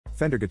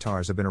Fender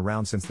guitars have been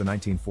around since the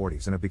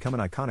 1940s and have become an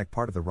iconic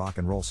part of the rock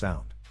and roll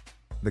sound.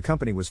 The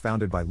company was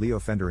founded by Leo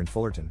Fender in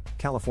Fullerton,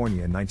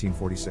 California in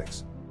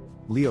 1946.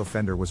 Leo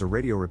Fender was a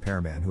radio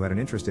repairman who had an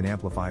interest in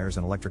amplifiers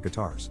and electric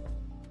guitars.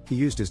 He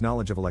used his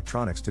knowledge of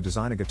electronics to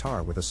design a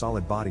guitar with a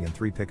solid body and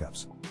 3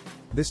 pickups.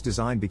 This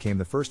design became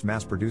the first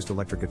mass-produced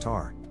electric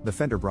guitar, the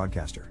Fender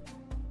Broadcaster.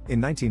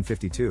 In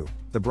 1952,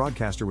 the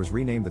Broadcaster was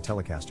renamed the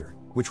Telecaster,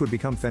 which would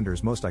become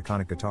Fender's most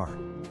iconic guitar.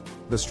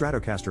 The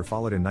Stratocaster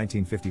followed in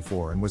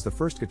 1954 and was the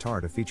first guitar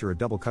to feature a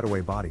double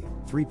cutaway body,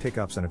 3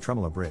 pickups and a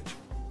tremolo bridge.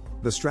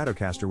 The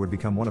Stratocaster would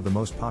become one of the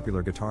most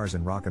popular guitars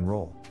in rock and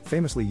roll,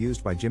 famously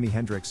used by Jimi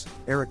Hendrix,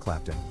 Eric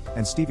Clapton,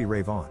 and Stevie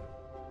Ray Vaughan.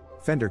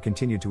 Fender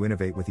continued to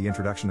innovate with the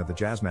introduction of the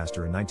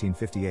Jazzmaster in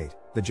 1958,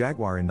 the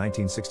Jaguar in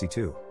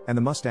 1962, and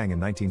the Mustang in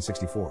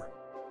 1964.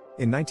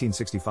 In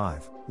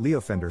 1965, Leo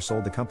Fender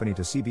sold the company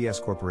to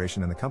CBS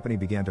Corporation and the company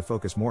began to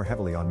focus more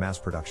heavily on mass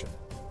production.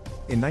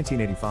 In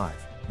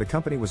 1985, the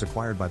company was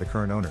acquired by the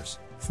current owners,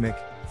 FMIC,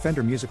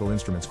 Fender Musical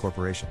Instruments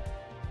Corporation.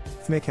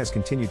 FMIC has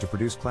continued to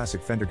produce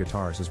classic Fender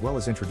guitars as well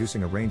as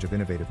introducing a range of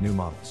innovative new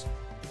models.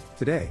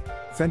 Today,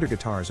 Fender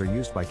guitars are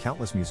used by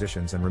countless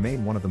musicians and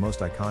remain one of the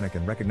most iconic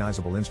and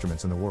recognizable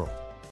instruments in the world.